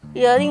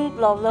Earring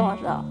problem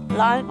आसा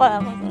ल्हानपणा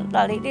पासून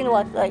 3.5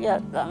 वर्सांचे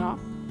आसतना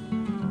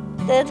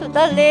ते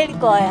सुद्दां लेट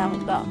कळ्ळें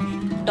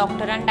आमकां.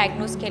 डॉक्टरान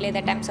डायग्नोज केले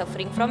that I am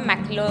suffering from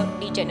macular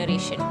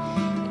degeneration.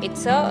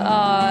 It's a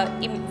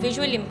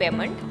visual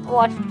इम्पेअरमेंट.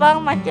 वचपाक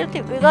मातशें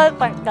डिफिकल्ट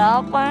पडटा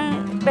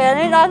पण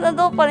पेरंट आसा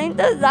तो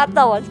पर्यंत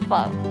जाता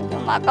वचपाक,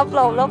 म्हाका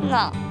प्रॉब्लेम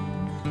ना.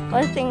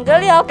 पण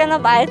सिंगली हांव केन्ना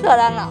भायर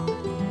सरना.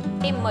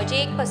 ते म्हजें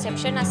एक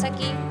परसेप्शन आसा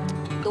की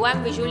दो I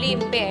am visually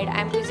impaired,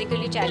 I am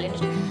physically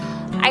challenged.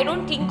 I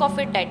don't think of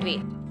it that वे.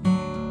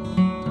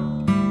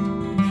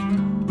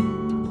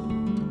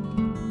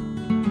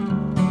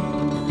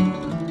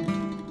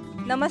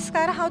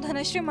 नमस्कार, हांव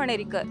धनश्री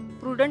मणेरीकर.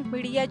 प्रुडंट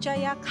मिडियाच्या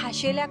या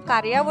खाशेल्या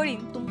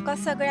कार्यावळीन तुमकां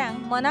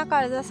सगळ्यांक मना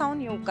काळजा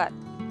सावन येवकार.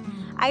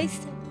 आयज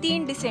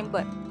 3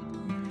 डिसेंबर.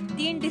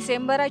 3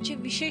 डिसेंबराचे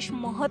विशेष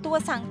महत्व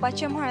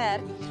सांगपाचें म्हळ्यार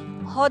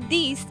हो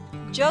दीस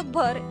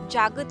जगभर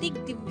जागतीक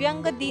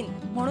दिव्यांग दिन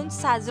म्हणून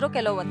साजरो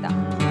केलो वता.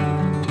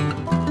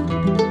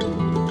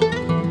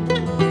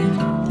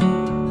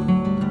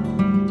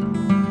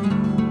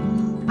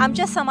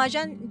 आमच्या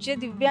समाजान जे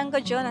दिव्यांग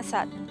जन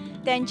आसात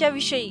त्यांच्या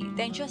विशयी,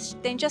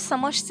 त्यांच्या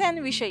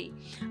समस्यांविशयी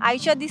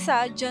आयच्या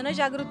दिसा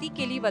जनजागृती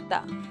केली वता.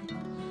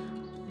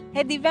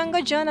 हे दिव्यांग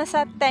जन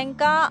आसात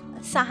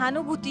तांकां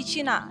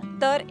सहानुभुतीची ना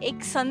तर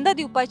एक संद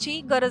दिवपाची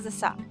गरज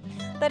आसा.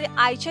 तर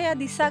आयच्या ह्या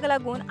दिसाक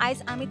लागून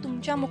आयज आमी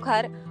तुमच्या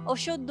मुखार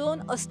अश्यो 2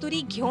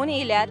 अस्तुरी घेवन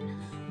येयल्यात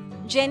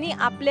जेनी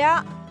आपल्या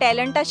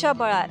टॅलंटाच्या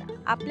बळार,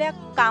 आपल्या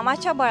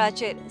कामाच्या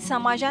बळाचेर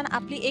समाजान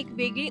आपली एक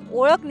वेगळी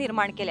ओळख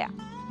निर्माण केल्या.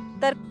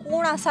 तर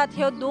कोण आसात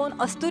ह्यो 2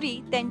 अस्तुरी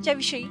त्यांच्या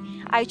विशयी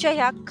आयच्या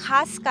ह्या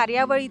खास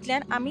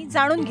कार्यावळींतल्यान आमी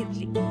जाणून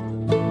घेतली.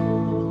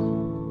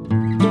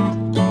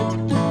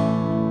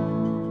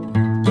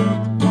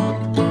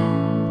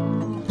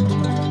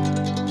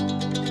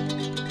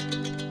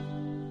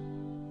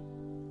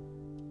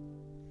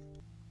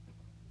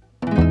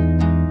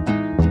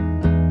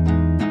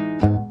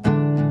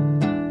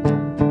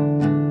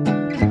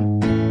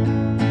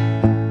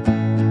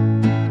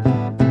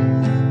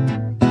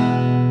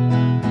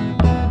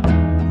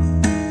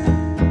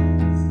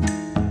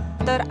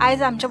 तर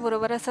आयज आमच्या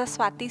बरोबर आसा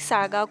स्वाती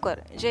साळगांवकर,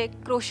 जे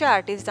क्रोशे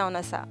आर्टिस्ट जावन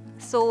आसा.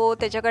 सो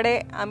तेच्या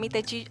कडेन आमी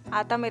त्याची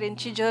आतां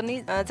मेरेनची जर्नी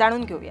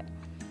जाणून घेवया.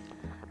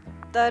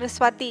 तर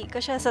स्वाती,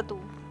 कशें आसा तूं?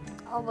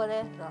 हांव बरें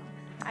आसा.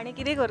 आनी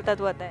कितें करता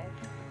तूं आतां?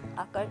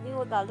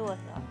 आकाशदिवो चालू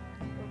आसा.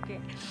 ओके.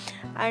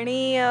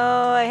 आनी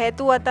हे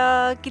तूं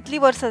आतां कितलीं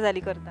वर्सां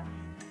जालीं करता?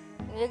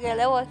 म्हणजे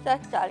गेल्या वर्सा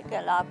स्टार्ट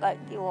केला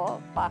आकाशदिवो.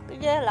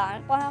 बाकीचे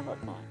ल्हानपणा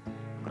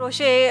पासून.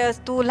 क्रोशे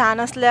तूं ल्हान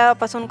आसल्या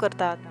पासून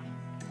करता आतां?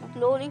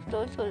 स्लोली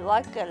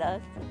सुरवात केल्या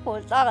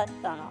 4th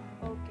आसतना.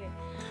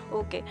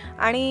 ओके.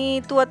 आनी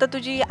तूं आतां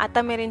तुजी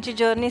आतां मेरेनची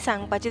जर्नी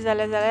सांगपाची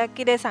जाल्यार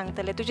कितें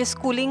सांगतलें? तुजें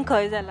स्कुलींग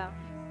खंय जालां?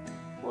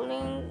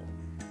 स्कुलींग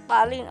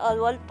पालीन,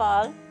 अलवल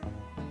पाल.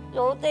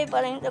 4th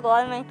पर्यंत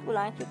गव्हर्मेंट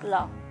स्कुलान शिकला.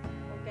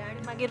 ओके.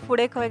 आनी मागीर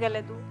फुडें खंय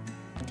गेलें तूं?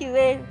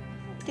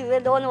 थिवे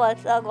 2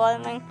 वर्सां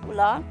गव्हर्मेंट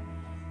स्कुलान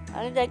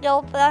आनी तेच्या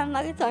उपरांत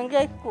मागीर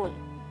संजय स्कूल.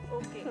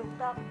 ओके.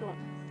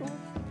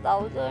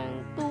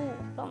 2002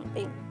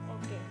 समथींग.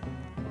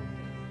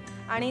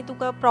 आनी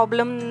तुका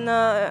प्रॉब्लम,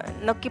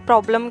 नक्की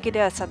प्रॉब्लम कितें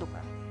आसा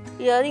तुका?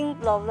 इयरिंग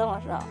प्रॉब्लेम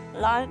आसा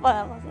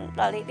ल्हानपणा पासून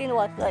 3.5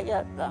 वर्सांचे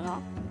आसतना.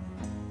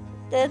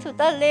 ते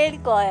सुद्दां लेट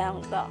कळ्ळें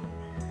आमकां.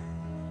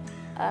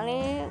 आनी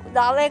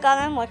जालें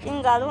कारण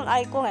मशीन घालून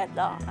आयकूंक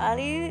येता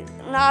आनी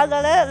ना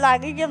जाल्यार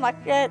लागींचें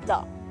मातशें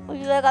येता,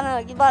 उजवें कानान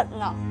अजिबात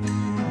ना.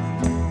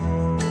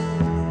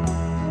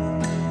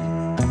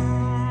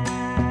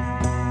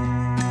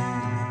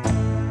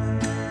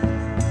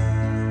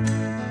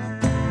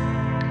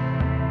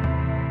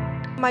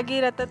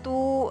 मागीर आतां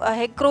तूं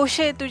हे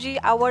क्रोशे तुजी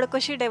आवड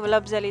कशी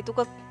डेवलप जाली?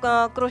 तुका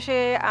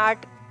क्रोशे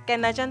आर्ट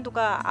केन्नाच्यान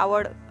तुका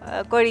आवड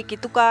कळ्ळी की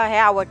तुका हें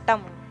आवडटा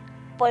म्हणून?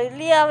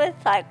 पयलीं हांवें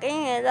सारकें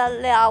हें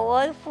जाल्लें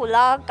आवड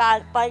फुलां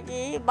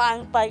काडपाची,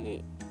 बांदपाची,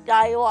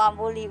 चायो,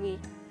 आंबोली बी.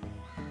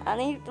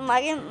 आनी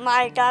मागीर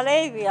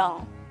माळटालेंय बी हांव.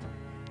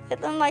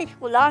 तेतून मागीर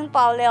स्कुलान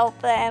पावल्या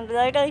उपरांत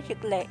एम्ब्रॉयडरी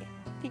शिकलें.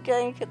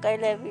 टिचरीन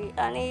शिकयलें बी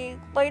आनी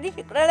पयलीं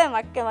शिकलेलें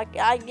मातशें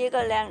आजये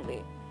कडल्यान बी.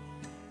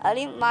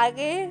 आनी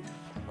मागीर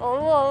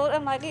हळू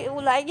मागीर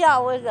उलायची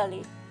आवड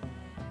जाली.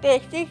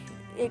 पेस्टीक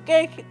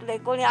एके शिकलें,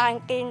 कोणी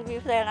आंटीन बी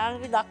फ्रेंडान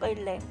बी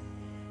दाखयल्लें.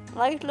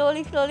 मागीर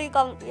स्लोली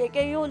एक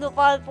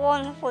युट्यूबार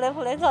पळोवन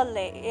फुडें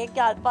सरलें एक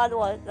 4-5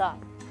 वर्सां.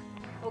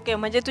 ओके.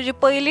 म्हणजे तुजी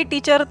पयली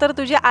टिचर तर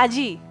तुजी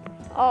आजी?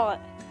 हय.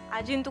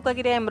 आजीन तुका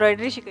कितें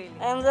एम्ब्रॉयडरी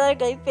शिकयली?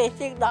 एम्ब्रॉयडरी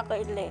पेस्टीक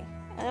दाखयल्लें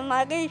आनी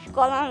मागीर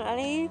इस्कॉलान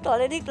आनी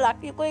थोडे दीस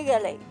क्लासीकूय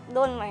गेलें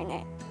 2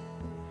 म्हयने.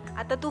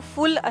 आतां तूं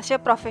फूल अशें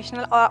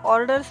प्रोफेशनल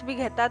ऑर्डर्स बी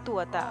घेता तूं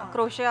आतां?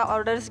 क्रोशे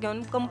ऑर्डर्स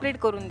घेवन कंप्लीट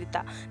करून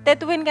दिता. ते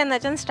तुवें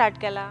केन्नाच्यान स्टार्ट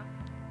केला?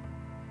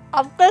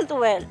 आफ्टर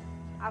 12.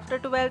 आफ्टर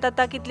 12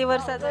 आतां कितलीं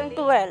वर्सां जालीं?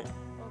 12.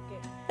 ओके.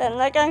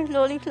 तेन्नाच्यान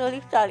स्लोली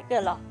स्टार्ट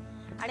केला.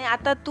 आनी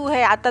आतां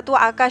तूं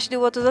आकाश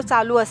दिवो तुजो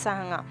चालू आसा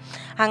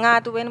हांगा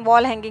तुवें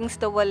वॉल हँगिंग्स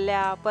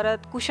दवरल्या,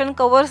 परत कुशन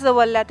कवर्स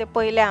दवरल्या, ते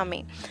पयले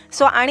आमी.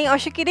 सो आनी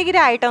अशें कितें कितें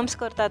आयटम्स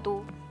करता तूं?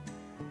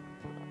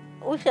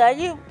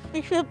 उशाची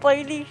पिशवी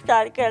पयलीं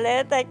स्टार्ट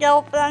केलें, तेच्या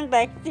उपरांत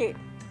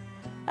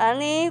बेडशीट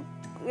आनी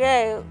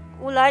हे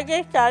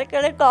उलाचे स्टार्ट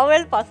केले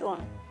टॉवेल पासून.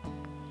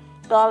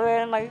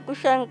 टॉवेल मागीर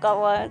कुशन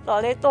कवर,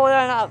 थोडे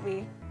तोरणां बी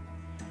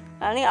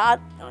आनी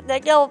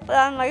तेच्या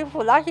उपरांत मागीर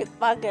फुलां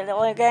शिकपाक गेलें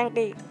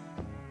ऑर्गेंटीक.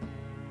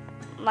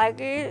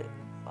 मागीर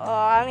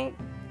आनी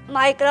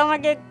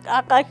मायक्रमाचे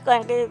आकाश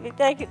कंदील बी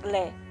ते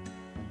शिकले.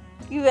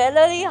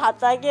 ज्युवेलरी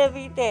हाताचे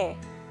बी ते.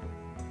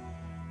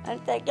 आनी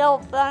तेच्या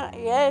उपरांत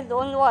हे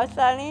 2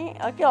 वर्सांनी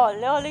अशें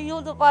व्हडले व्हडले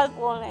यूट्यूबार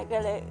पळोवन हें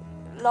केलें.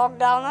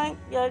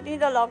 लॉकडावनाक जर्नी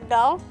द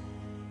लॉकडावन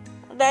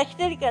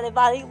बेडशीट केले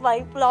बारीक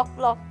बारीक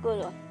ब्लॉक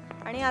करून.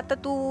 आणि आता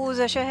तू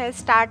जशें हे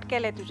स्टार्ट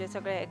केलें तुजें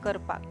सगळें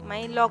करपाक,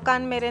 मागीर लोकां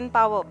मेरेन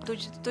पावप,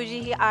 तुजी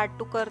ही आर्ट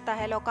तूं करता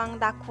हें लोकांक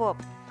दाखवप,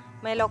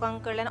 मागीर लोकां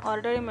कडल्यान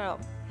ऑर्डरी मेळप,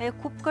 हें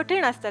खूब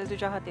कठीण आसतालें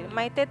तुज्या खातीर.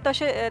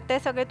 मागीर ते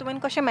सगळें तुवें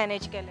कशें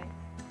मॅनेज केलें?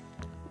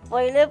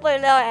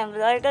 पयले हांव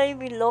एम्ब्रॉयडरी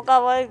बिल्लो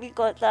कवर बी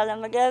करतालें.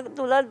 म्हणजे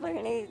चुलत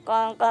भयणी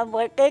कोणाक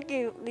बर्थडेक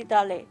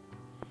दिताले.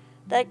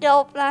 तेच्या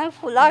उपरांत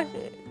फुलां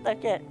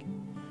तशेंच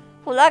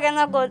फुलां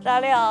केन्ना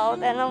करतालें हांव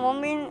तेन्ना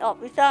मम्मीन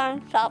ऑफिसान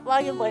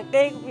शापाचे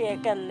बर्थडेक बी हें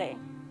केल्लें.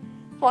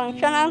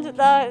 फंक्शनाक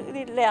सुद्दां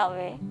दिल्लें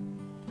हांवें.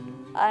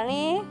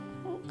 आनी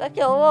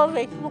कशें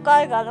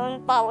फेसबुकार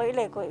घालून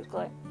पावयलें खंय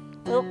खंय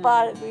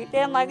ग्रुपार बी.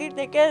 ते मागीर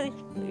तेचे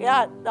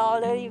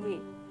ऑर्डरी बी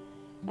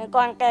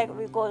कॉन्टेक्ट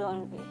बी करून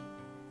बी.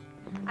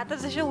 आता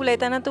जशें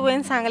उलयतना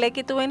तुवें सांगलें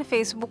की तुवें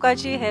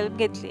फेसबुकाची हेल्प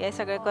घेतली हे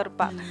सगळें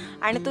करपाक,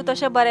 आनी तूं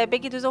तशें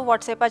बऱ्यापैकी तुजो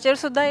वॉट्सॅपाचेर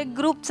सुद्दां एक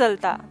ग्रूप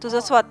चलता तुजो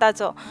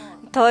स्वताचो.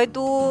 थंय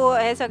तूं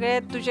हे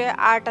सगळें तुजें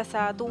आर्ट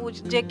आसा, तूं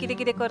जें कितें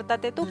कितें करता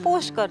तें तूं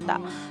पोस्ट करता.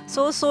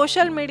 सो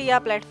सोशल मिडिया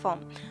प्लॅटफॉर्म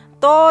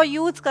तो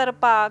यूज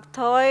करपाक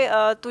थंय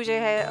तुजे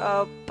हे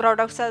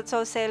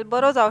प्रॉडक्ट्साचो सेल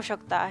बरो जावं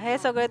शकता. हे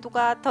सगळें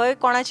तुका थंय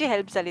कोणाची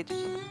हेल्प जाली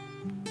तुजी?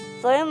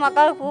 थंय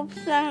म्हाका खूब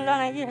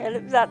जाणांची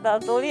हेल्प जाता.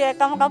 थोडी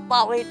एकामेकाक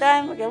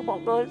पावयताय म्हजे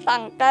फोटो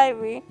सांगताय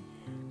बी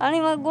आनी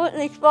मागीर गूड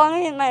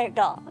रिस्पॉन्सूय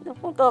मेळटा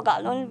फोटो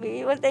घालून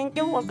बी.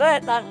 तेंचे फोटो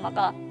येतात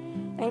म्हाका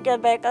तेंच्या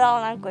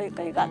बॅकग्रावंडान खंय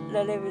खंय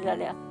घातलेले बी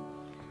जाल्यार.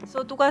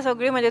 सो तुका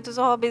सगळी म्हणजे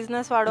तुजो हो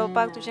बिझनस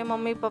वाडोवपाक तुजे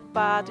मम्मी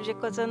पप्पा, तुजे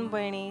कजन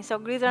भयणी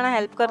सगळीं जाणां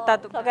हेल्प करता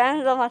तुका?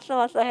 सगळ्यांचो मातसो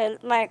मातसो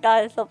हेल्प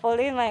मेळटा,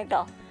 सपोर्टूय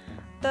मेळटा.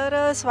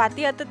 तर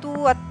स्वाती,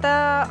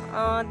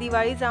 आतां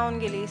दिवाळी जावन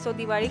गेली. सो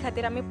दिवाळी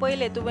खातीर आमी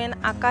पयलें तुवें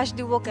आकाश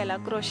दिवो केला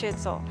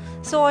क्रोशेचो.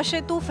 सो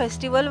अशें तूं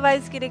फेस्टिवल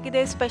वायज कितें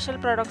कितें स्पेशल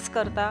प्रॉडक्ट्स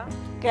करता?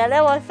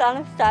 गेल्या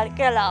वर्सान स्टार्ट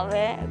केला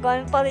हांवें.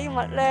 गणपती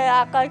म्हटलें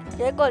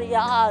आकाशचे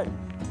करया हार.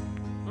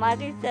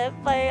 मागीर ते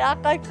पळय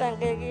आकाश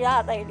कंदील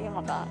याद आयली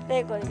म्हाका,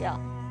 ते करया.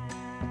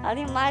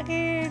 आनी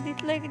मागीर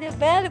दिसलें कितें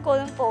बेल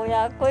करून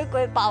पळोवया खंय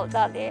खंय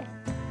पावता ते.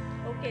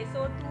 ओके,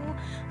 सो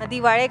तूं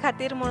दिवाळे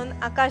खातीर म्हणून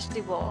आकाश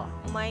दिवो,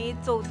 मागीर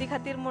चवथी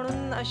खातीर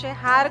म्हणून अशें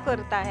हार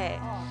करता हे,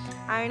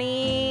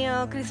 आनी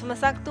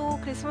क्रिसमसाक तूं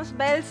क्रिसमस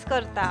बेल्स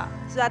करता.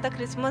 सो आतां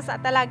क्रिसमस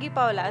आतां लागीं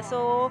पावला.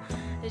 सो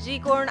जी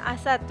कोण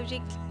आसात तुजी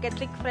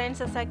कॅथलीक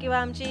फ्रेंड्स आसा किंवा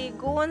आमची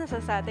गोवन्स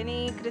आसा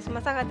तेणी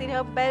क्रिसमसा खातीर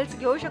हे बेल्स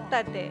घेवं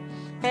शकतात.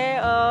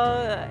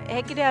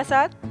 हे कितें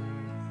आसात?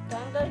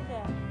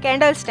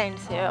 Candle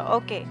stands.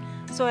 ओके,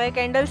 सो हे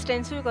कॅन्डल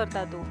स्टँड्सूय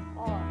करता तूं?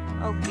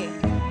 ओके.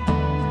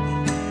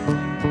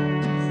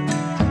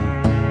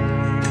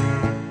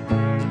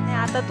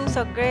 आतां तूं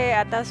सगळें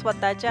आतां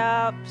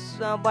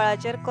स्वताच्या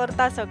बळाचेर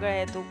करता सगळें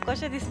हें. तूं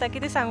कशें दिसता?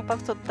 कितें सांगपाक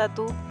सोदता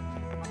तूं?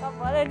 म्हाका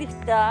बरें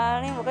दिसता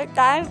आनी म्हाका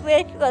टायम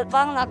वेस्ट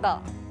करपाक नाका.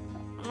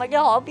 म्हजे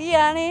हॉबी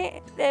आनी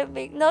ते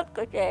बिगनस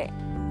कशें.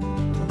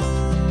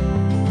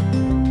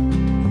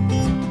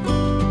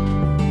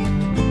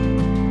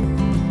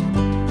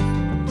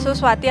 सो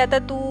स्वाती, आतां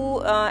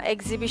तूं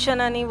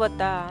एक्झिबिशनांनी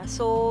वता.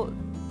 सो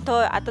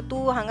थंय आतां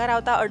तूं हांगा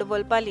रावता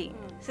अडवलपाली.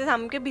 सो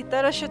सामकें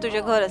भितर अशें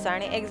तुजें घर आसा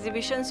आनी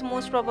एक्झिबिशन्स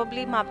मोस्ट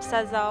प्रॉबब्ली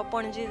म्हापसा जावं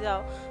पणजी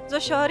जावं जो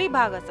शहरी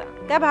भाग आसा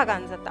त्या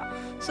भागान जाता.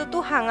 सो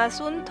तूं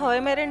हांगासून थंय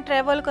मेरेन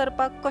ट्रॅवल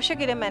करपाक कशें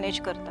कितें मॅनेज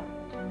करता?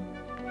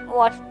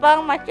 वचपाक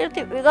मातशें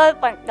डिफिकल्ट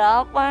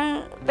पडटा, पण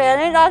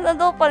पेरंट आसा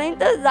तो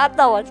पर्यंत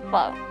जाता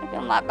वचपाक.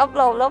 म्हाका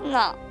प्रॉब्लम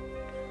ना.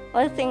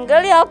 पण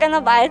सिंगली हांव केन्ना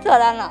भायर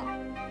सरना.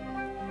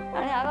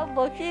 आनी हांगा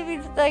बसी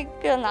बी सुद्दां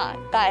इतक्यो ना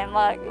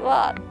टायमार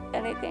किंवा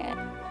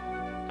एनीथींग.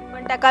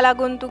 पण ताका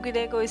लागून तूं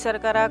कितें गोंय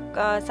सरकाराक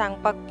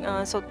सांगपाक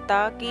सोदता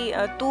की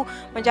तूं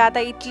म्हणजे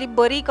आतां इतली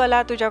बरी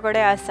कला तुज्या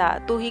कडेन आसा,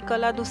 तूं ही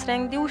कला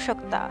दुसऱ्यांक दिवं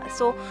शकता.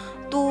 सो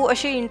तूं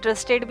अशी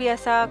इंट्रस्टेड बी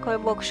आसा खंय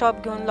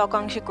वर्कशॉप घेवन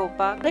लोकांक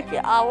शिकोवपाक? तशी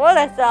आवड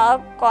आसा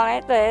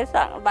कोणें थंय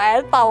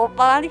भायर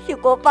पावोवपाक आनी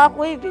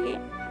शिकोवपाकूय बी.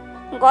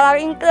 कोणाक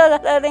इंट्रस्ट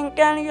आसा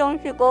तेंच्यान येवन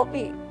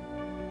शिकोवपी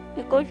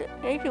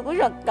शिकूं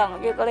शकता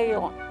म्हजे कडेन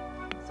येवन.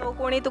 सो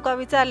कोणी तुका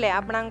विचारलें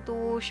आपणाक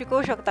तूं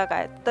शिकोवं शकता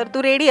काय, तर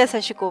तूं रेडी आसा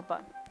शिकोवपाक?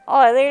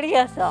 हय, रेडी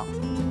आसा.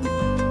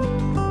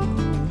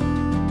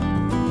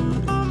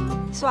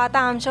 सो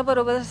आतां आमच्या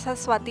बरोबर आसा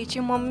स्वातीची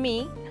मम्मी.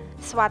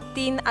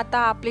 स्वातीन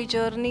आतां आपली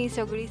जर्नी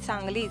सगळी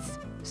सांगलीच.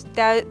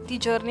 ती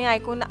जर्नी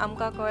आयकून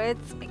आमकां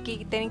कळ्ळेंच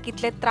की तेणी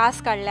कितले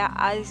त्रास काडल्या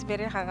आयज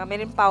मेरेन हांगा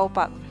मेरेन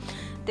पावपाक.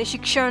 ते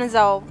शिक्षण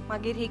जावं,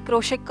 मागीर ही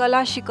क्रोशे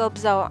कला शिकप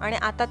जावं आनी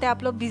आतां ते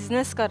आपलो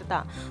बिझनस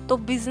करता. तो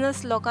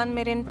बिझनस लोकां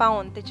मेरेन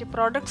पावोवन तेचे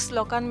प्रॉडक्ट्स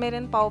लोकां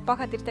मेरेन पावोवपा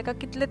खातीर ताका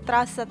कितले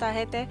त्रास जाता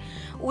हे ते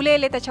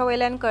उलयले, त्याच्या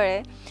वयल्यान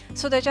कळ्ळें.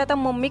 सो तेच्या आतां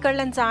मम्मी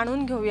कडल्यान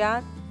जाणून घेवया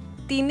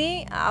तिने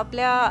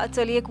आपल्या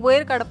चलयेक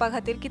वयर काडपा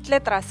खातीर कितले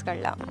त्रास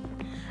काडला.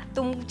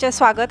 तुमचें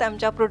स्वागत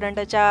आमच्या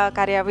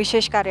प्रुडंटाच्या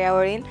विशेष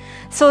कार्यावळीन.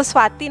 सो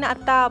स्वातीन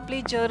आतां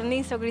आपली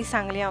जर्नी सगळी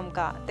सांगली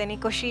आमकां. तेणी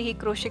कशी ही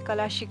क्रोशे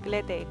कला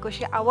शिकले, ते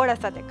कशी आवड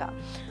आसा ताका,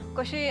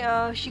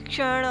 कशें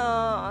शिक्षण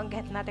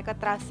घेतना ताका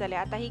त्रास जाले.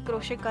 आतां ही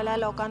क्रोशे कला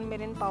लोकां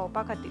मेरेन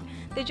पावोवपा खातीर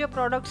ते जे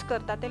प्रॉडक्ट्स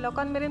करता ते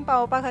लोकां मेरेन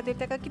पावोवपा खातीर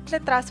ताका कितले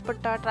त्रास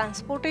पडटा,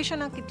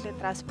 ट्रान्सपोर्टेशनाक कितले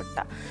त्रास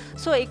पडटा.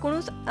 सो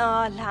एकूणच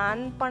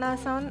ल्हानपणा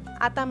सावन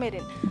आतां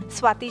मेरेन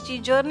स्वातीची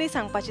जर्नी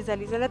सांगपाची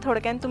जाली जाल्यार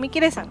थोडक्यान तुमी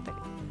कितें सांगतली?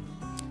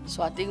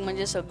 स्वातीक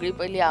म्हणजे सगळी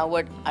पहिली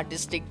आवड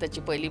आर्टिस्टीक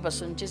ताची पयली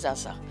पासूनचीच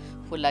आसा.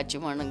 फुलाची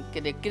म्हणून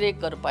कितें कितें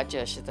करपाचें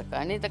अशें ताका,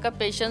 आनी ताका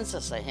पेशन्स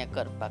आसा हें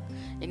करपाक.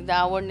 एकदां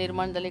आवड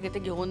निर्माण जाली की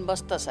तें घेवन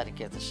बसता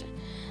सारकें तशें.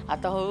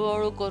 आतां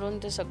हळू करून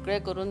तें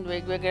सगळें करून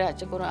वेगवेगळे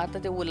हाचे करून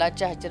आतां तें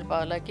उलाच्या हाचेर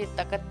पावला की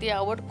ताका ती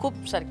आवड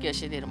खूब सारकी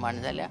अशी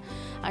निर्माण जाल्या.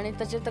 आनी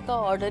ताचे ताका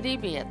ऑर्डरी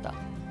बी येता.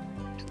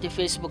 ती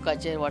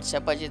फेसबुकाचेर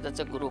वॉट्सॅपाचेर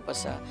ताचो ग्रूप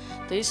आसा,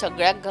 थंय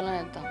सगळ्याक घालून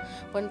येता.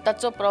 पण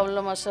ताचो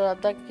प्रॉब्लम असो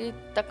जाता की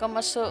ताका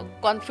मातसो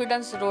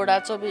कॉन्फिडन्स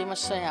रोडाचो बी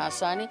मातसो हें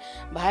आसा आनी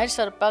भायर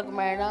सरपाक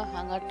मेळना.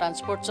 हांगा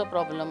ट्रान्सपोर्टचो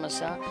प्रॉब्लम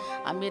आसा.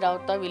 आमी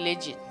रावता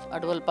विलेजीन,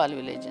 अडवलपाल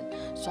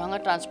विलेजीन. सो हांगा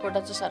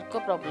ट्रान्सपोर्टाचो सारको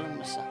प्रॉब्लम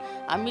आसा.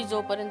 आमी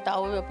जो पर्यंत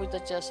आवय बापूय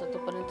ताचे आसा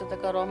तो पर्यंत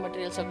ताका रॉ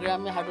मटेरियल सगळें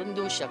आमी हाडून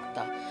दिवं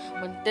शकता.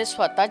 पण ते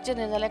स्वताचेर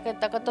हें जाल्यार काय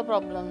ताका तो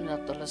प्रॉब्लम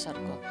जातलो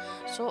सारको.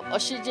 सो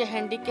अशी जे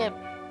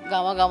हँडिकॅप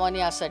गांवांनी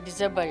आसा,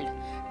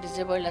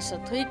 डिसेबल्ड आसा,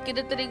 थंय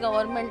कितें तरी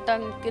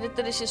गव्हर्मेंटान कितें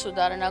तरी अशी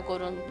सुदारणा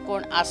करून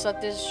कोण आसा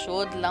ते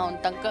शोध लावन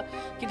तांकां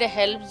कितें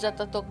हेल्प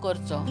जाता तो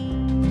करचो.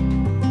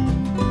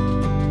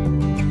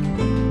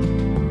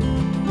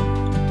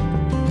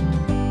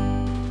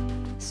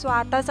 सो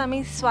आतांच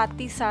आमी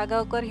स्वाती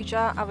साळगांवकर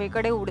हिच्या आवय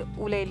कडेन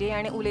उलयली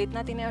आनी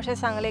उलयतना तिणें अशें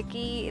सांगलें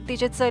की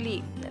तिचे चली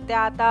ते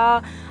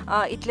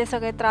आतां इतले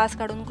सगळे त्रास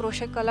काडून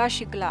क्रोशे कला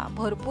शिकला,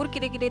 भरपूर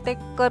कितें कितें ते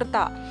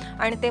करता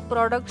आनी ते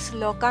प्रॉडक्ट्स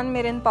लोकां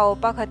मेरेन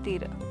पावोवपा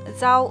खातीर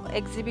जावं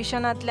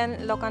एक्झिबिशनांतल्यान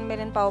लोकां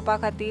मेरेन पावोवपा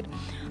खातीर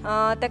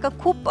ताका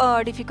खूब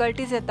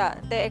डिफिकल्टीज येता.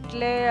 ते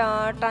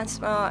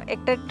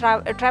एकटे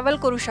ट्रॅवल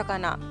करूं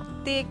शकना.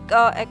 ती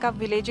एका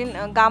विलेजीन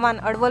गांवान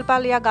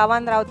अडवलपाल ह्या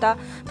गांवान रावता.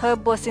 थंय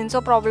बसींचो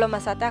प्रॉब्लम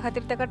आसा, त्या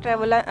खातीर ताका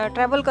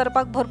ट्रॅवल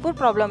करपाक भरपूर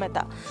प्रॉब्लम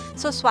येता.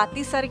 सो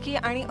स्वाती सारकी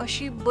आनी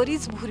अशी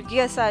बरीच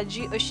भुरगीं आसा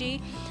जी अशी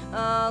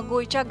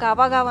गोंयच्या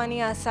गांवांनी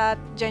आसात,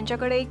 जेंच्या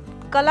कडेन एक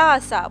कला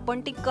आसा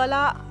पण ती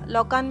कला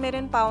लोकां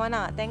मेरेन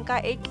पावना, तांकां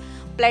एक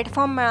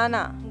प्लॅटफॉर्म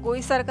मेळना.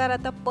 गोंय सरकार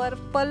आतां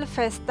पर्पल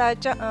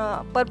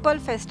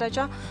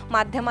फेस्टाच्या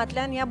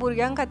माध्यमांतल्यान ह्या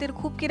भुरग्यां खातीर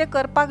खूब कितें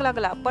करपाक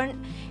लागला. पण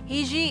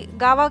ही जी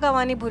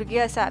गांवांनी भुरगीं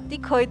आसा ती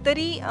खंय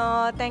तरी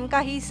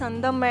तांकां ही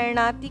संद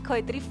मेळना, ती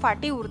खंय तरी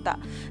फाटीं उरता.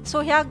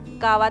 सो ह्या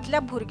गांवांतल्या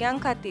भुरग्यां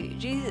खातीर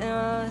जी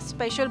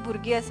स्पेशल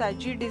भुरगीं आसा,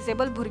 जी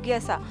डिसेबल भुरगीं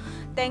आसा,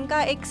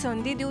 तांकां एक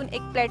संदी दिवन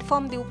एक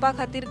प्लॅटफॉर्म दिवपा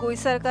खातीर गोंय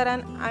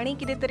सरकारान आनी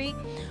कितें तरी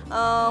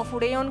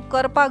फुडें येवन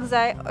करपाक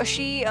जाय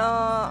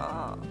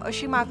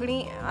अशी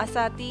मागणी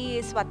आसा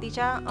ती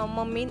स्वातीच्या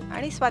मम्मीन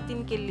आनी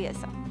स्वातीन केल्ली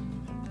आसा.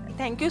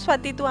 थँक्यू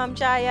स्वाती, तूं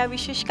आमच्या ह्या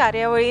विशेष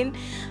कार्यावळीन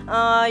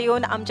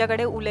येवन आमच्या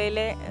कडेन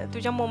उलयले.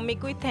 तुज्या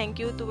मम्मीकूय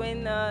थँक्यू,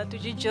 तुवें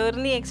तुजी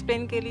जर्नी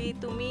एक्सप्लेन केली.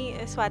 तुमी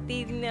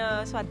स्वातीन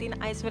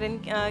आयज मेरेन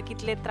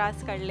कितले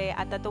त्रास काडले,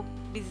 आतां तो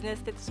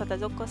बिझनस ते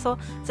स्वताचो कसो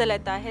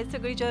चलयता, हे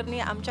सगळी जर्नी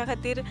आमच्या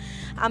खातीर,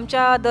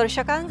 आमच्या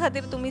दर्शकां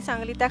खातीर तुमी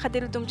सांगली, त्या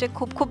खातीर तुमचे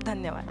खूब खूब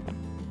धन्यवाद.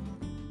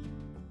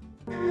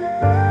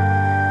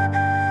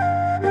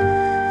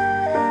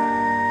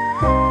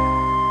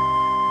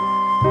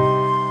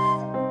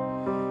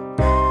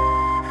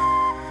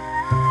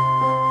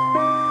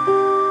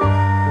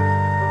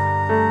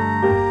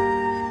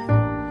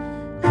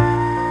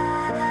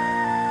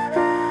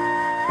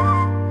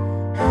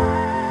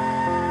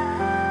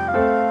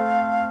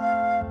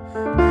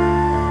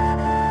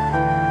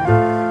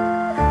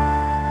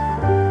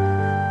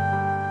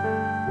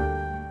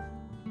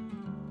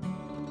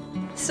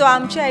 सो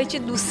आमच्या आईची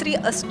दुसरी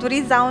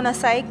अस्तुरी जावन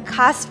आसा एक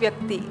खास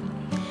व्यक्ती.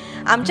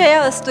 आमच्या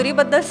ह्या अस्तुरी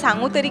बद्दल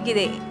सांगू तरी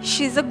कितें.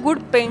 शी is a good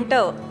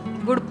painter,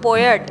 good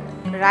poet,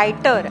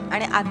 writer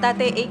आनी आतां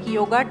ते एक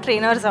योगा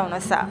ट्रेनर जावन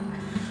आसा.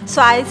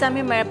 सो आयज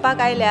आमी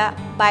मेळपाक आयल्या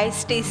बाय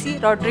स्टेसी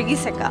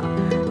रॉड्रिगीस हेका.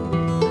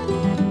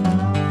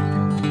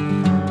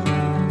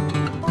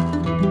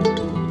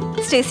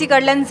 स्टेसी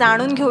कडल्यान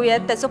जाणून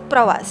घेवयात त्याचो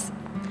प्रवास.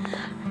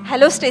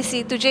 हॅलो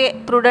स्टेसी, तुजे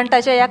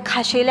प्रुडंटाच्या ह्या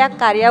खाशेल्या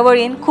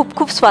कार्यावळीन खूब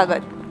खूब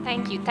स्वागत.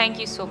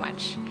 Thank you so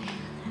much.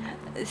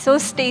 So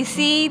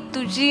Stacy,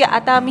 तुजी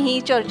आतां आमी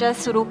ही चर्चा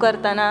सुरू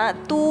करतना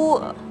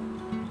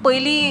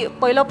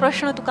पयलो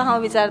प्रश्न तुका हांव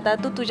विचारता,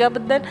 तूं तुज्या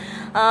बद्दल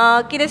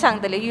कितें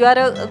सांगतलें? You are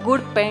a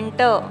good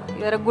painter,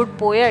 you are a good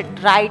poet,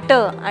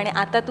 writer आनी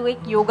आतां तूं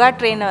एक योगा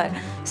ट्रेनर.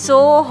 सो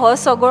हो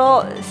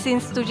सगळो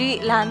सिन्स तुजी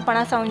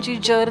ल्हानपणा सावनची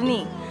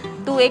जर्नी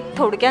तूं एक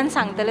थोडक्यान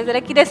सांगतलें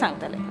जाल्यार कितें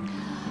सांगतलें?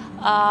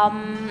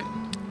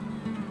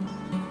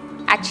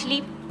 एक्चुली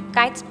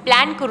कांयच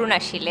प्लॅन करूं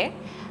नाशिल्लें.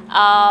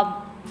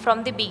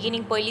 फ्रॉम द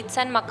बिगिनींग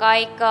पयलींच्यान म्हाका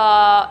एक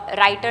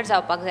रायटर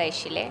जावपाक जाय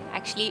आशिल्लें.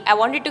 Actually I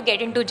wanted to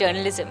get in to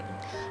journalism,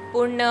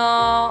 पूण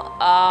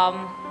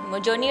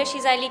जर्नी अशी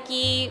जाली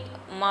की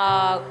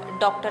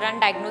डॉक्टरान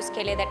डायग्नोज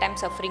केलें that I am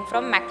suffering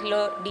from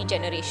macular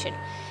degeneration.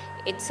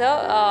 It's a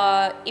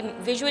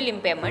visual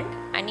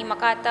impairment आनी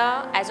म्हाका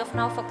आतां एज ऑफ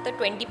नाव फक्त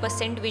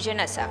 20% विजन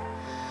आसा.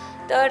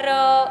 तर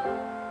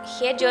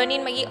हे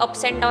जर्नीन मागीर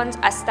अप्स एंड डावन्स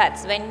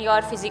आसताच when you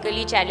are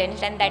physically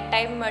challenged. And that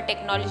time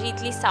technology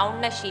इतली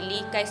सावंड नाशिल्ली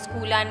काय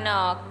स्कुलान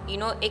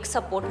एक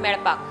सपोर्ट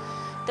मेळपाक.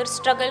 तर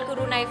स्ट्रगल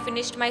करून हांवें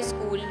finished my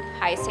school,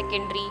 high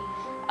secondary,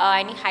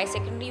 आनी हाय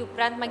सेकंड्री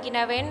उपरांत मागीर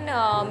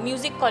हांवें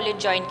म्युजीक कॉलेज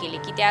जॉयन केली.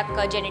 कित्याक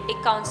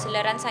जेनेटीक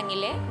कावन्सिलरान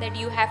सांगिल्लें that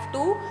you have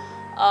to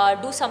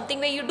do something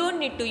way you don't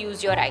need to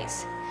use your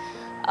eyes,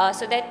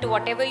 so that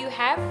whatever you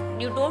have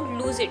you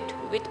don't lose it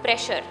with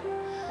pressure.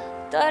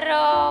 तर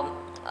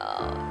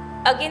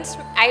against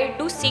I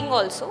do sing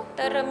also.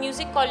 तर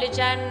music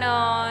कॉलेजान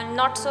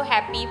not so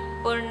happy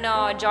पूण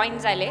join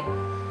जालें.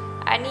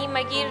 आनी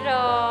मागीर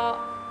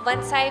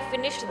once I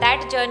finished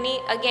that journey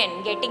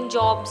again getting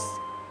jobs,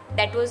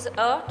 that was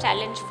a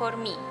challenge for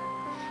me.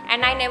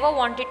 And I never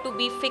wanted to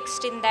be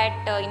fixed in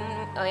that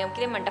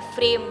कितें म्हणटा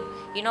frame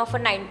of a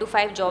 9 to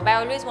 5 job. I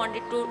always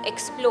wanted to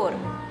explore.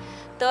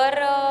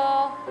 तर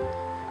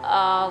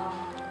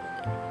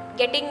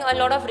getting a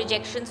lot of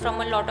rejections from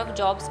a lot of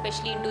jobs,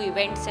 especially into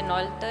events and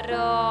all. तर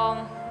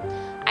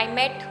I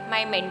met my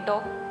mentor.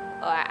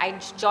 I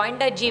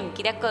joined a gym.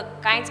 कित्याक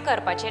कांयच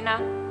करपाचें ना,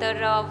 तर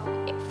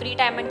free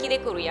टायमान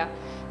कितें करुया.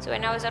 So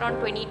when I was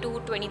around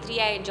 22-23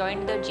 I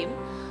joined the gym.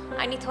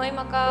 आनी थंय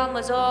म्हाका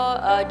म्हजो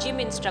जिम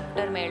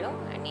इंस्ट्रक्टर मेळ्ळो.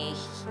 आनी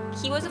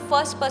he was the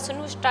first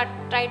person who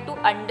tried to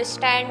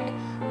understand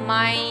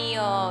my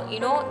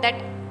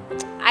that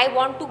I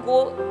want to go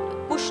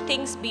push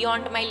things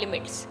beyond my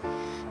limits.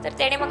 तर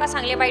तेणें म्हाका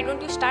सांगलें Y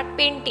don't you start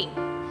painting,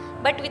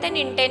 but with an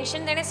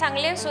intention. तेणें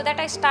सांगलें so that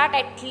I start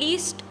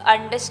at least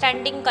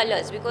understanding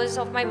colours, because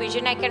of my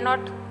vision I can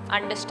not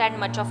understand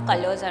much of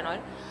colours end all.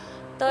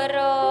 तर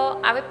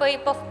हांवें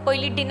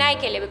पयलीं deny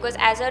केलें, because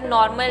as a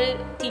normal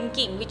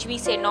thinking which we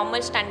say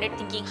normal standard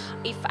thinking,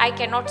 if I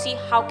cannot see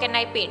how can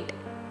I paint.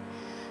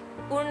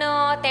 पूण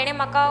तेणें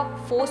म्हाका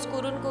force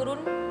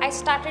करून I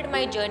started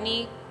my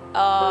journey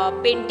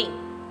painting.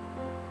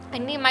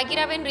 आनी मागीर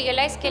हांवें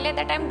रियलायज केलें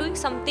that I am doing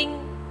something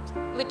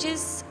which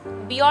is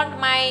beyond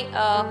my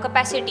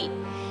capacity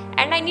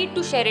and I need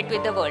to share it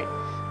with the world.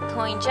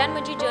 थंयच्यान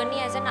म्हजी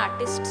journey as an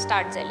artist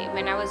start जाली.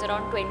 when I was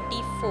around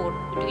 24,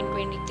 between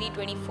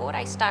 23-24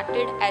 I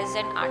started as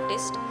an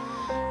artist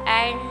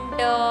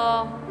and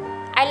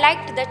I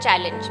liked the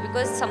challenge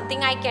because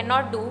something I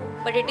cannot do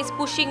but it is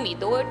pushing me,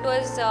 though it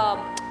was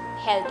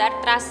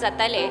हेल्थार त्रास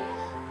जाताले,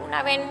 पूण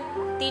हांवें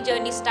ती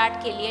journey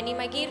start केली. आनी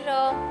मागीर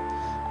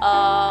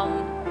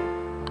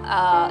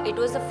it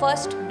was the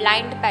first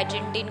blind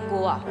pageant in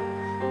Goa.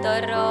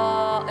 तर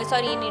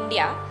सॉरी इन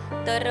इंडिया.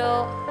 तर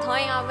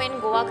थंय हांवें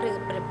गोवाक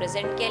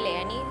रिप्रेझेंट केलें.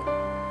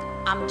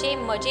 आनी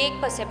म्हजें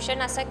एक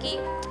परसेप्शन आसा की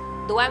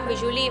दो I am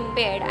visually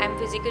impaired, I am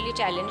physically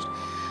challenged,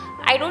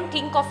 I don't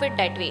think of it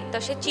that way.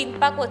 तशें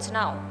चिंतपाक वचना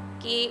हांव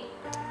की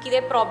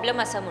कितें प्रॉब्लम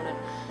आसा म्हणून.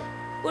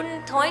 पूण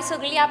थंय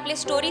सगळीं आपली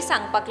स्टोरी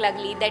सांगपाक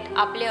लागली दॅट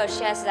आपलें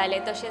अशें जालें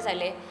तशें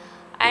जालें.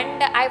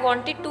 And I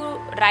wanted to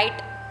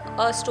write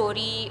a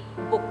story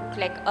book,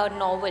 like a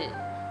novel.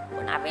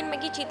 But हांवें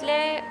मागीर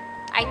चिंतलें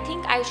I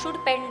think I should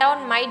pen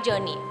down my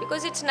journey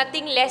because it's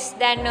nothing less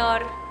than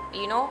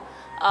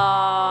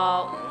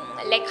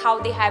like how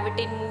they have it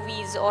in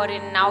movies or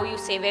in now you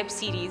say web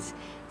series.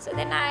 So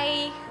then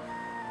I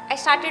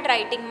started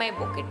writing my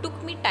book. It took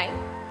me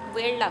time,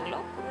 वेळ लागलो.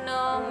 पूण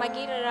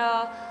मागीर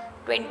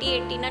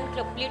 2018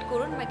 complete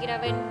करून मागीर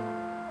हांवें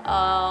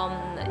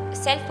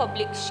self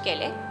publish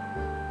केलें.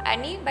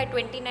 आनी bye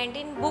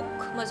 2019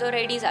 book म्हजो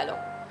रेडी जालो.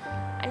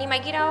 आनी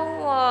मागीर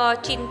हांव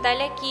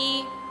चिंततालें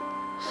की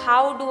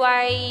हाव डू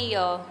आय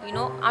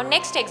हांव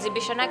नेक्स्ट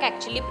एक्झिबिशनाक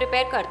एक्चुली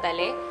प्रिपेर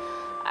करतालें.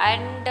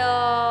 And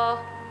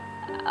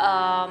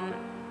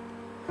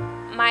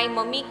my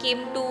mummy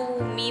came to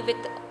me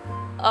with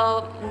a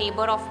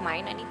neighbour of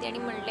mine आनी तेणी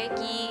म्हणलें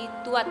की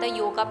तूं आतां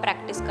योगा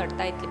प्रॅक्टीस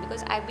करता इतली,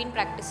 because I been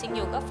practising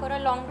yoga for a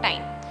long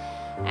time.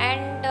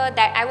 And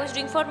that I was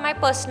doing for my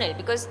personal,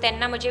 because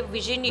तेन्ना म्हजे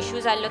विजन इश्यू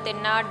जाल्लो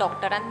तेन्ना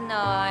डॉक्टरान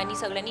आनी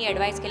सगळ्यांनी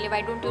एडवायस केलें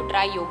why don't you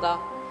try yoga.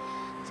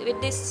 So with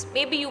this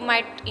maybe you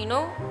might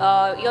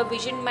your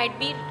vision might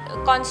be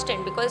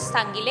constant, because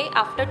सांगिल्लें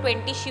after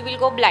 20 she will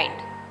go blind,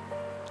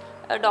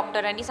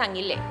 डॉक्टरांनी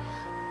सांगिल्लें.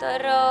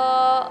 तर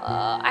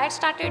I had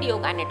started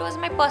yoga and it was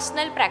my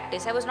personal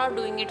practice. I was not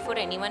doing it for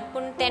anyone.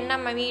 पूण तेन्ना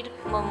मागीर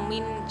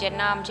मम्मीन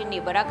जेन्ना आमचे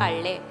नेबराक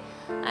हाडलें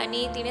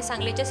आनी तिणें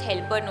सांगलें just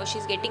help her, no she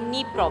is getting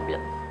knee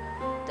problem.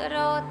 तर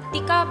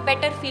तिका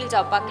बेटर फील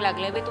जावपाक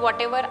लागलें with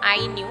whatever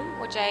I knew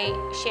which I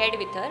shared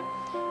with her.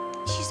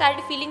 She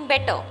started feeling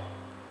better.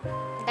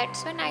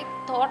 That's when I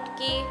thought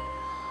की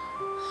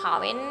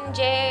हांवें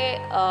जे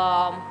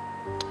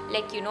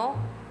लायक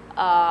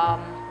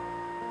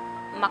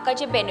म्हाका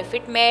जे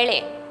बेनिफीट मेळ्ळे,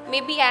 may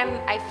be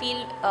I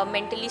feel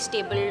mentally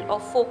stable or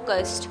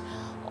focused,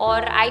 or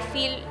I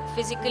feel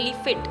physically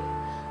fit.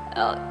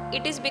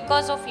 It is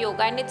because of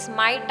yoga, and it's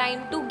my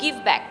time to give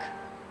back.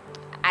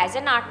 As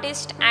an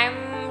artist, I'm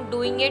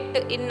doing it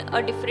in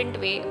a different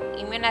way,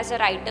 even as a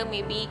writer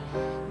maybe,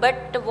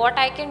 but what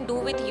I can do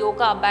with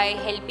yoga by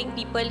helping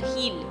people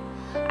heal,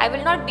 I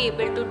will not be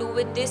able to do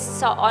with this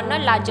on a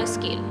larger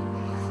scale.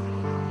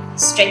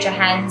 Stretch your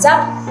hands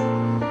up,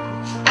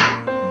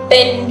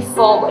 bend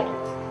forward,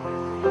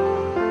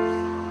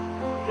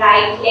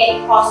 right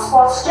leg cross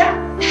posture,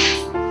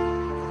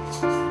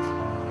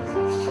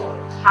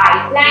 high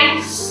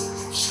plank,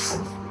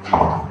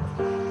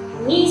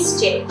 knees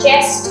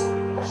chest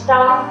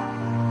down,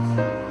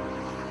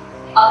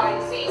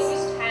 upward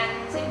faces,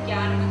 hands in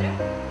Jnana Mudra,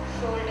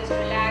 shoulders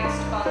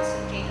relaxed,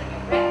 concentrate on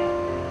your breath.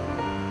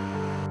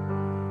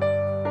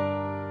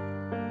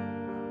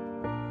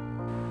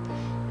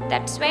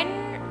 That's when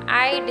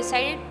I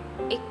decided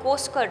एक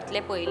course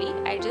करतले पयली.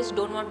 I just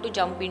don't want to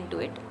jump into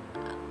it.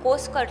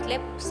 Course करतले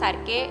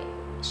सारके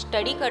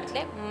study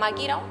करतले,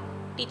 मागीर हांव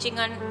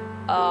टिचिंगान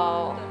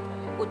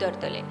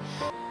उतरतले.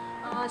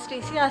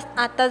 Stacy,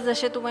 आतां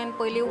जशें तुवें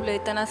पयलीं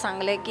उलयतना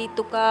सांगलें की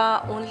तुका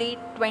ओन्ली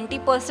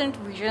 20%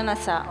 विजन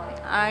आसा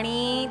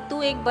आनी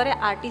तूं एक बरें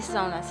आर्टिस्ट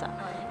जावन आसा.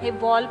 हे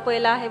वॉल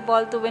पयला, हे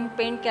वॉल तुवें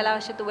पेंट केला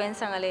अशें तुवें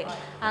सांगलें.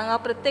 हांगा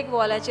प्रत्येक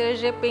वॉलाचेर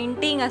जे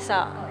पेंटींग आसा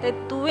ते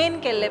तुवें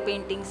केल्ले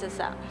पेंटिंग्स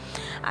आसा.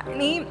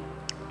 आनी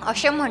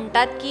अशें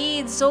म्हणटात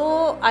की जो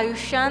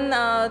आयुश्यान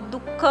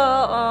दुख्ख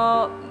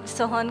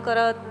सहन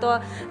करत, तो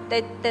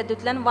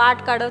तेतूंतल्यान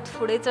वाट काडत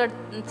फुडें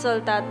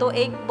चलता, तो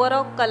एक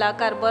बरो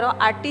कलाकार, बरो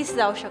आर्टिस्ट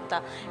जावं शकता.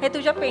 हे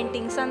तुज्या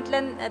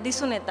पेंटिंग्सांतल्यान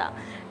दिसून येता.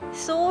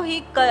 So he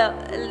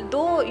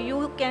though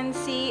you can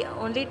see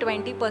only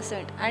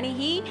 20%, आनी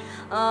ही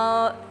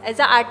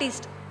as a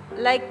artist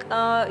like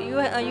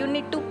you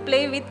need to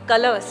play with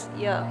colours.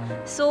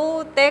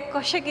 So ते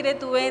कशें कितें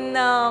तुवें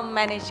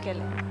मॅनेज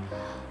केलें?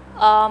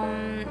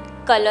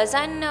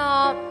 कलर्सान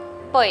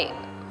पळय,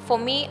 for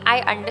me, I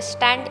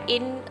understand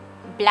in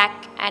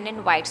black and in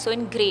white, so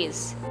in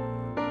grays.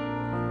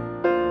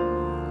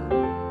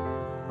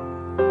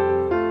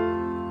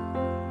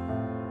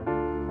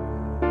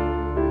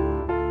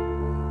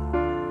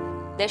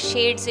 The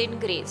shades in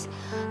grays.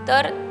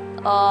 तर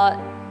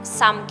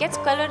सामकेच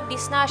colour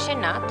दिसना अशें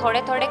ना,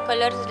 थोडे थोडे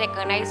कलर्स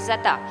रेकग्नायज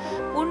जाता,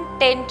 पूण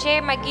तेंचे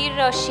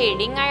मागीर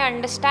shading I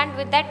understand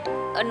with that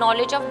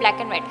knowledge of black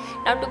and white.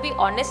 Now to be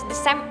honest, this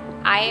time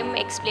I am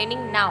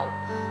explaining now.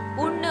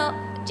 पूण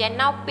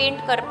जेन्ना हांव पेंट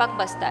करपाक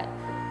बसता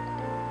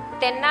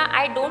तेन्ना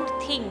आय डोंट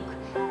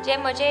थिंक जे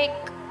म्हजे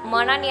एक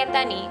मनान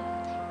येता न्ही,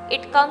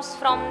 it comes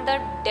from the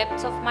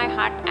depths of my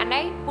heart and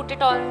I put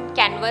it on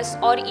canvas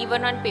or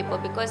even on paper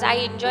because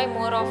I enjoy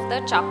more of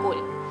the charcoal.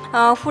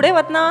 फुडें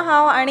वतना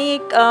हांव आनी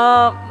एक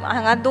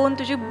हांगा 2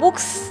 तुजी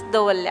बुक्स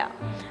दवरल्या.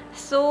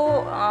 So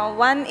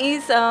one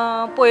is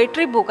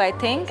poetry book I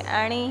think,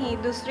 आनी ही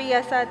दुसरी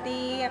आसा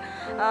ती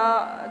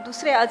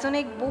दुसरें अजून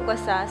एक बूक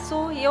आसा.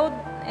 सो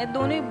हे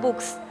दोनूय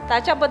बुक्स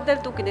ताच्या बद्दल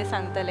तूं कितें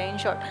सांगतलें? इन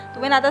शॉर्ट,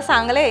 तुवें आतां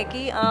सांगलें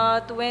की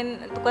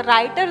तुका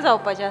रायटर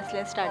जावपाचें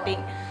आसलें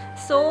स्टार्टींग.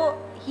 सो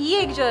ही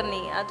एक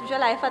जर्नी, तुज्या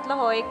लायफांतलो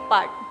हो एक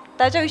पार्ट,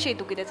 ताच्या विशीं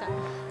तूं कितें सांग?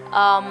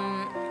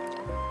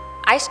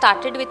 I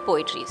started with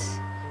poetries.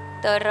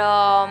 तर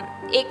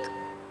एक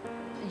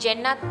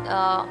जेन्ना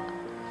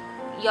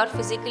you are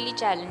physically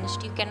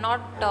challenged,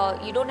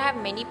 you don't have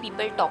many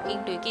people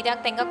talking to you,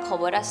 कित्याक तांकां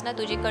खबर आसना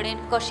तुजे कडेन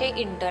कशें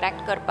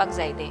इंटरॅक्ट करपाक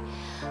जाय ते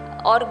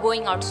or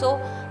going out. So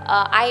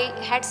I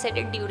had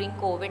said it during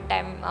COVID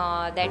time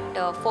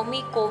that for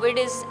me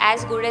COVID is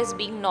as good as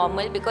being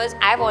normal because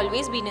I've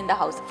always been in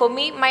the house. For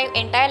me my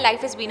entire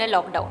life has been a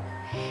lockdown.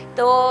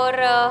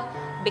 तर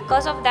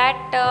because of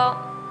that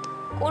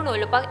कोण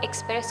उलोवपाक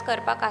express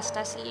करपाक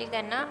आसनासली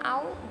तेन्ना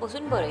हांव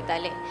बसून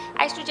बरयतालें.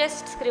 I use to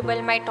just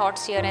scribble my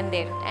thoughts here and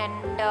there,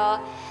 and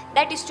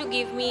that is to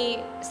give me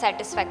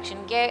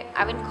satisfaction की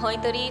हांवें खंय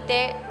तरी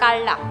तें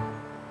काडलां.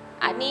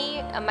 आनी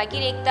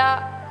मागीर एकदां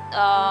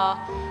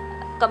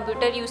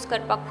कंप्युटर यूज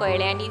करपाक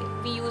कळ्ळें आनी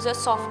we use a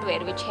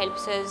software which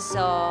helps us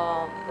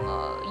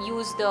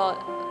use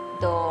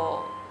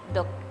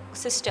the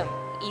system,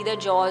 either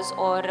JAWS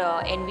or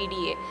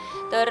NVDA.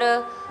 तर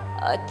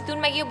तितून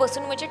मागीर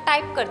बसून म्हणजे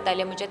टायप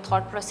करतालें म्हणजे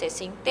थॉट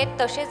प्रोसेसींग. ते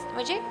तशेंच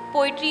म्हणजे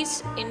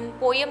poetries in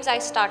poems I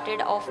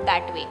started off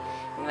that way.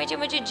 म्हणजे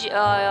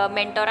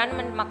मेंटोरान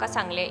म्हाका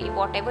सांगलें,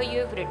 whatever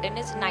you have written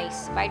is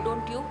nice, why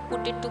don't you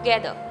put it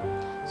together.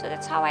 So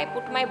that's how I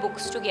put my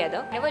books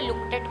together. I never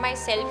looked at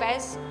myself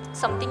as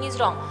something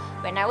is wrong.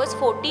 When I was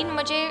 14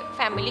 म्हजे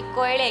फॅमिलीक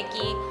कळ्ळें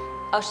की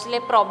असले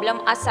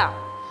problem आसा,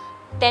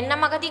 तेन्ना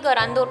म्हाका ती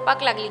घरान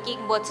दवरपाक लागली की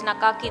वच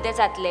नाका, कितें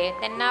जातलें.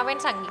 तेन्ना हांवें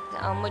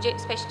म्हणजे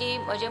स्पेशली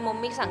म्हजे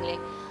मम्मीक सांगलें,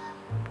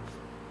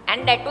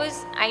 and that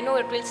was, I know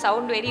it will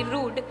sound very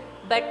rude,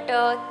 but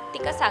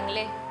तिका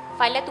सांगलें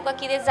फाल्यां तुका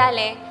कितें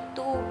जालें,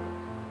 तूं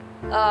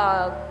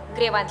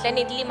ग्रेवांतल्यान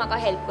येतली म्हाका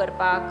हेल्प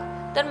करपाक,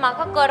 तर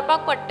म्हाका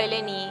करपाक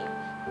पडटलें न्ही.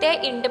 ते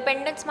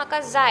इंडिपेंडन्स म्हाका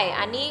जाय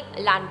आनी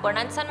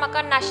ल्हानपणांसान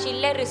म्हाका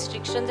नाशिल्ले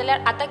रिस्ट्रिक्शन जाल्यार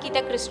आतां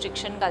कित्याक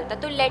रिस्ट्रिक्शन घालता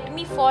तूं let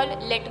me fall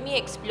let me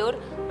explore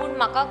पूण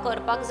म्हाका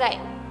करपाक जाय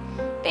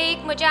तें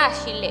एक म्हजें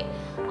आशिल्लें.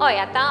 हय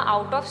आतां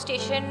आवट ऑफ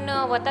स्टेशन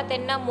वता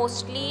तेन्ना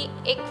मोस्टली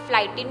एक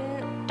फ्लायटीन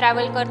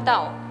ट्रॅवल करता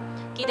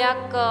हांव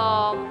कित्याक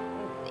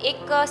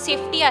एक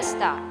सेफ्टी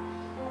आसता.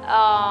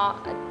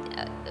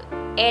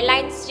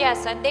 एअरलायन्स जे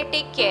आसात they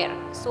take care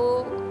so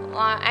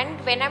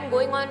and when I am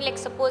going on like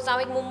suppose हांव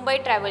एक मुंबय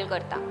ट्रॅवल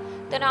करता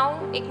तर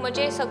हांव एक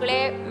म्हजें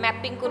सगळें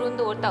मॅपींग करून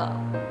दवरता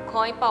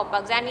खंय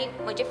पावपाक जाय आनी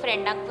म्हजे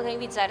फ्रेंडांक थंय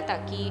विचारता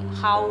की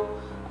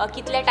हांव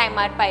कितल्या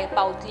टायमार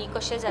पावतली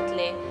कशें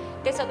जातलें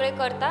तें सगळें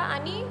करता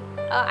आनी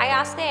I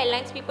ask the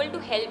airlines people to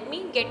help me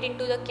gate in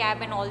to the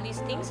cab end all these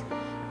things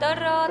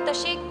तर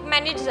तशें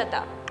मॅनेज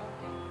जाता.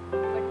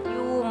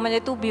 म्हणजे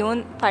तू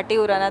भिवून फाटी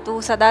उरना तू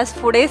सदांच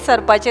फुडें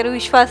सरपाचेर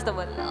विश्वास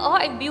दवरला.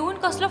 हय भिवून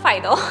कसलो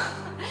फायदो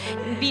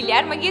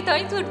भिल्यार मागीर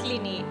थंयच उरतली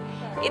न्ही.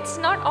 It's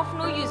not of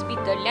no use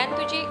भितरल्यान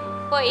तुजी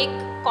पळय एक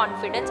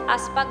कॉन्फिडन्स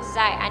आसपाक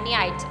जाय आनी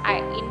आय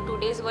इन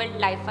टुडेज वर्ल्ड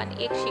लायफान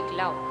एक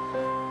शिकला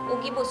हांव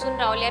ओगी बसून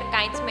रावल्यार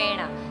कांयच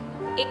मेळना.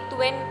 एक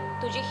तुवें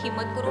तुजी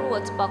हिम्मत करून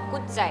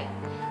वचपाकूच जाय.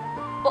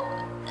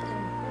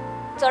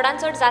 चडान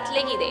चड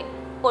जातलें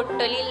कितें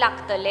पडटली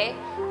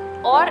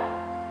लागतलें or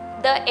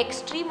the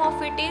extreme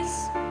of it is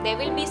there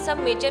will be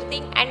some major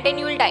thing and then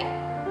you will die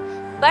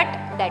but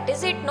that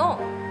is it no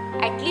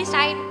at least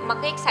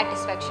म्हाका एक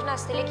सॅटिस्फॅक्शन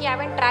आसतलें की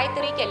हांवें ट्राय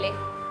तरी केलें.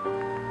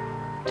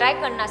 ट्राय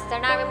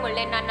करनासतना हांवें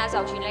म्हणलें ना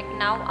जावची लायक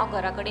नाव हांव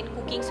घरा कडेन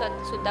कुकींग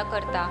सुद्दां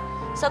करता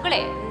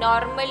सगळें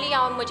नॉर्मली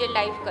हांव म्हजें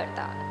लायफ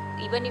करता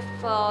इवन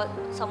इफ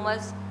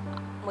समज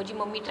म्हजी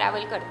मम्मी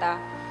ट्रॅवल करता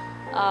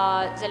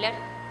जाल्यार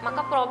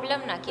म्हाका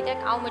प्रॉब्लम ना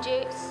कित्याक हांव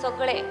म्हजें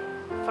सगळें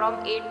from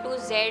A to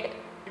Z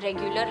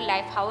regular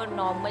life how a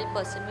normal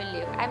person will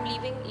live. I am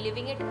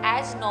living it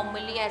as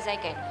normally as I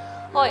can.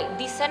 Hoy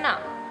disana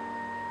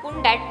but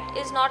that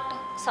is not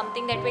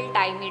something that will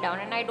tie me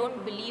down and I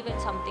don't believe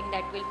in something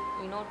that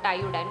will tie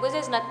you down because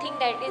there's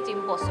nothing that is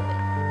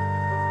impossible.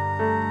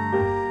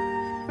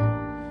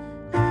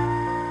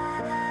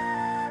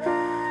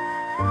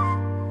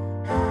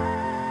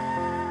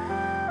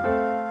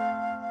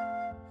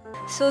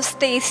 So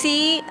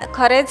Stacy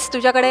खरेंच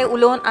तुझ्याकडे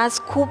उलोवन आज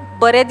खूब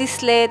बरें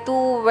दिसलें.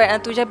 तूं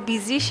तुज्या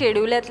busy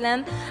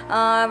शेड्युलांतल्यान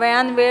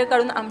वेळान वेळ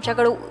काडून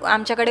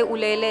आमच्या कडेन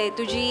उलयलें.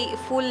 तुजी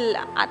फूल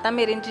आतां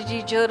मेरेनची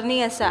जी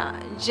जर्नी आसा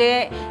जे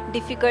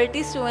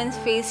डिफिकल्टीज तुवें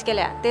फेस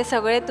केल्या ते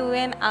सगळे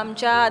तुवें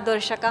आमच्या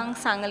दर्शकांक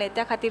सांगले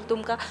त्या खातीर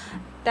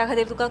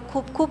तुका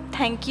खूब खूब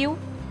थँक्यू.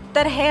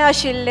 तर हे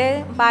आशिल्ले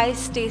बाय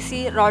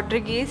स्टेसी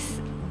रॉड्रिगीस.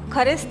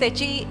 खरेंच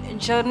त्याची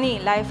जर्नी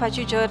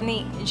लायफाची जर्नी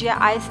जी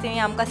आयज तेणी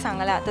आमकां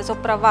सांगला ताचो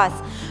प्रवास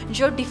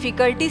ज्यो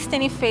डिफिकल्टीज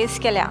तेणी फेस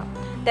केल्या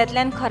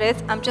त्यातल्यान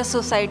खरेंच आमच्या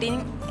सोसायटीन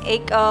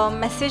एक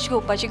मॅसेज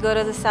घेवपाची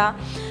गरज आसा.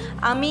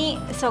 आमी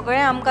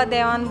सगळें आमकां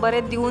देवान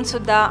बरें दिवन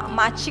सुद्दां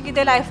मातशी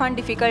कितें लायफान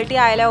डिफिकल्टी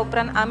आयल्या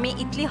उपरांत आमी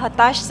इतली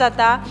हताश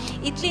जाता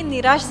इतली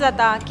निराश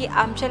जाता की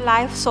आमचें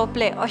लायफ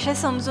सोंपलें अशें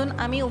समजून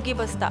आमी उगी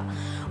बसता.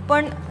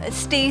 पण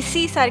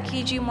स्टेसी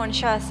सारकी जी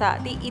मनशां आसा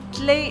ती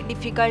इतले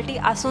डिफिकल्टी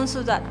आसून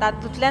सुद्दां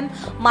तातूंतल्यान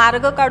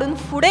मार्ग काडून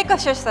फुडें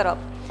कशें सरप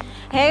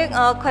हे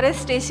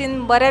खरेंच स्टेसीन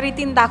बऱ्या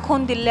रितीन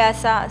दाखोवन दिल्लें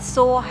आसा.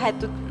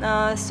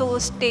 सो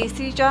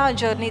स्टेसीच्या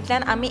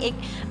जर्नींतल्यान आमी एक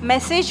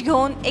मॅसेज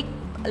घेवन एक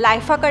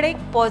लायफा कडेन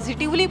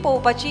पॉझिटिवली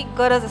पळोवपाची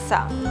गरज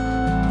आसा.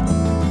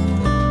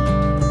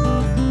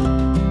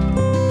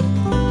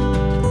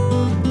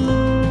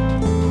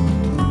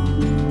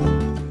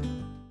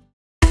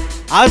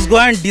 आज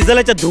गोंयांत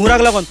डिझेलाच्या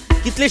धुंवराक लागून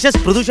कितलेशेच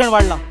प्रदूषण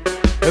वाडलां.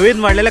 हवेन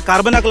वाडलेल्या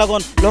कार्बनाक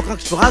लागून लोकांक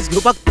श्वास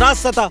घेवपाक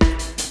त्रास जाता.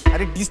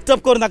 अरे डिस्टर्ब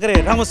करू नाका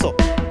रे राम असो.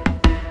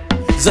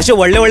 जशे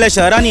व्हडल्या व्हडल्या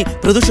शहरांनी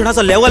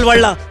प्रदूषणाचो लेवल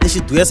वाडला तशी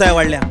दुयेंसांय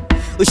वाडल्या.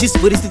 अशीच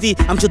परिस्थिती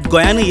आमच्या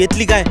गोंयानूय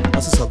येतली काय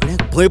असो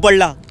सगळ्यांक भंय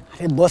पडला.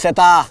 अरे बस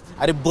येता.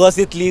 अरे बस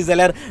येतली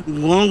जाल्यार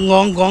गोंग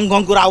गोंग गोंग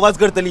गोंग करून आवाज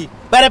करतली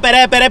पेरे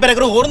पेरे पेरे पेरे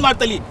करून हॉर्न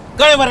मारतली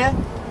कळ्ळें मरे.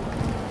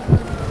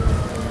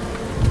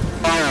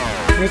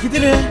 हे कितें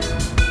रे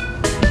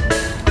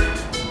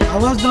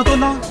आवाज जातो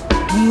ना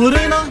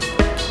मोरय ना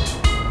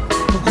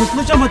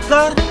कसलो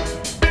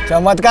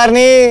चमत्कार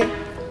न्ही.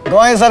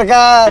 गोंय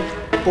सरकार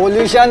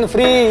pollution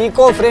free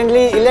eco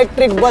friendly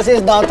electric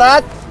buses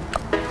धांवतात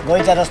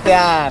गोंयच्या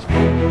रस्त्यार.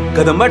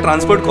 कदंबा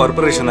ट्रान्सपोर्ट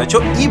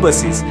कॉर्पोरेशनाच्यो e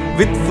buses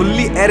with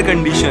fully air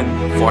condition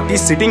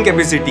 40 seating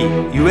capacity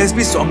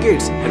USB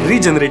sockets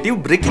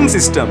regenerative braking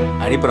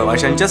system आणि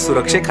प्रवाशांच्या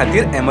सुरक्षे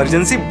खातीर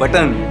एमर्जन्सी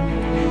बटन.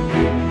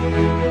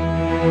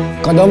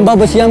 कदंबा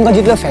बसी आमकां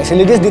जितल्यो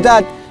फॅसिलिटीज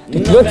दितात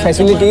तितल्योच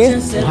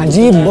फॅसिलिटीज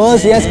माझी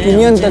बस ह्या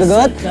स्किमी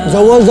अंतर्गत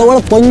जवळ जवळ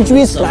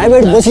 25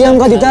 प्रायव्हेट बसी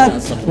आमकां दितात.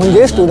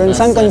 म्हणजे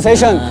स्टुडंट्सांक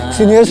कन्सेशन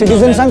सिनियर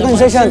सिटीजन्सांक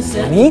कन्सेशन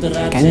आणि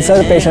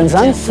कॅन्सर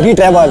पेशंट्सांक फ्री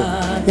ट्रॅव्हल.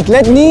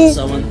 इतलेच न्ही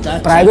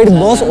प्रायव्हेट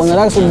बस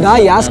ओनराक सुद्दां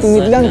ह्या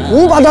स्किमींतल्यान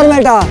खूब आदार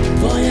मेळटा.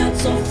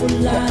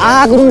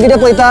 आ करून कितें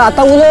पळयता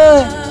आतां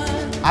उलय.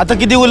 आता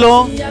किती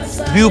उलो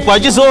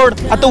भिवपाची सोड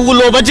आता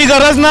उलोवपाची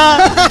गरज ना.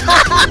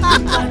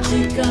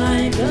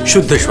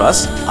 शुद्ध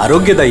श्वास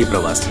आरोग्यदायी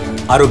प्रवास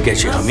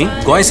आरोग्याची हमी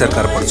गोंय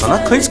सरकार पडचो ना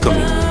खंयच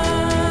कमी.